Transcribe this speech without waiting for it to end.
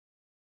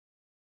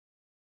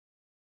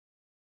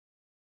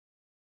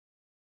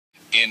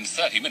In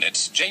 30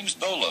 minutes, James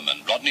Bolam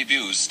and Rodney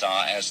Bewes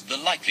star as the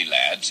Likely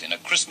Lads in a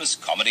Christmas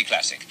comedy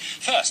classic.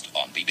 First,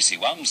 on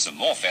BBC1, some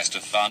more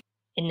festive fun.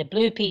 In the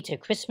Blue Peter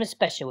Christmas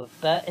special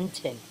with Bert and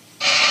Tim.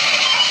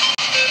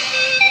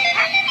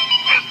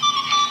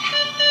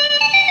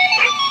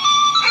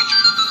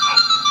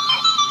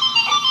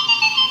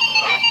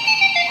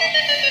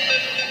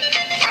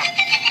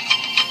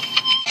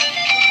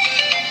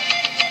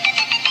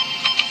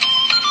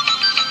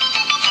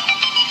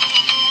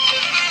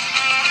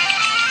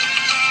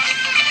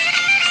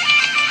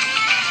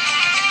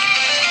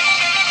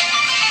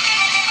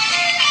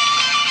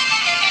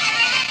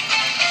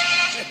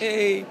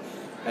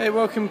 Hey,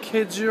 welcome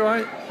kids, you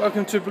alright?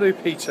 Welcome to Blue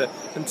Peter,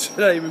 and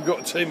today we've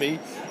got Timmy,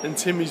 and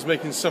Timmy's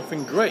making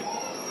something great.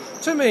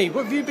 Timmy,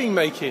 what have you been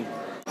making?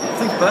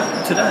 Think about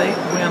it. Today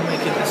we are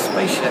making a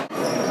spaceship.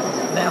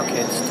 Now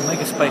kids, to make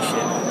a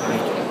spaceship we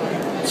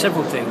need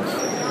several things.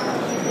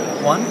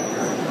 1,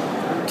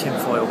 tin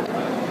foil.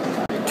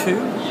 2,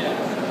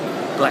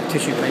 black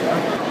tissue paper.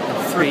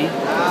 And 3,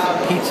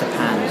 pizza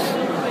pans.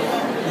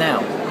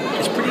 Now,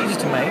 it's pretty easy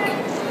to make,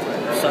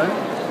 so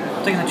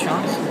taking a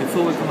chance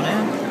before we come on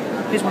out.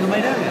 Here's one I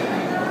made earlier.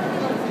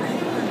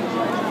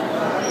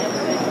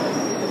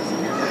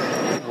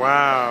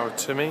 Wow,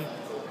 Timmy,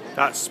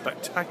 that's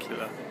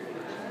spectacular.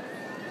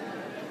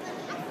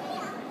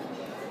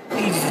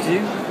 Easy to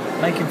do,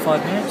 make in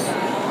 5 minutes.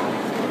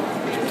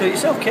 Do it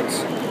yourself,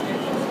 kids.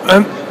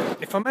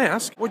 If I may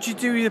ask, what do you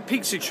do with your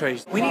pizza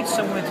trays? We need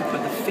somewhere to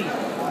put the feet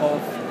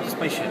of the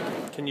spaceship.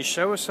 Can you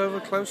show us over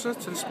closer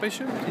to the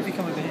spaceship? If you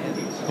come over here,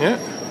 Yeah.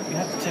 you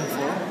have the tin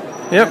foil.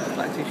 Yep. The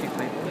black tissue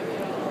paper.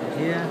 And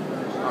here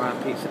are our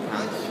pizza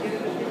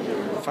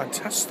pans.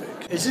 Fantastic.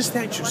 Is this the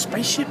actual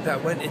spaceship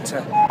that went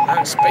into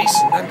outer space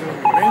and landed on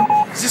the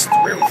moon? Is this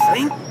the real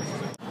thing?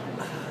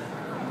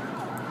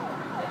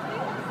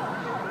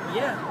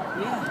 Yeah.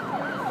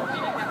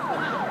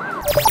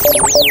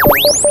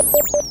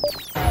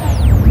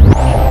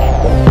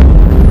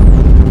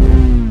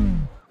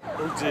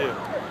 Oh dear,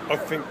 I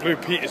think Blue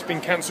Peter's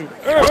been cancelled.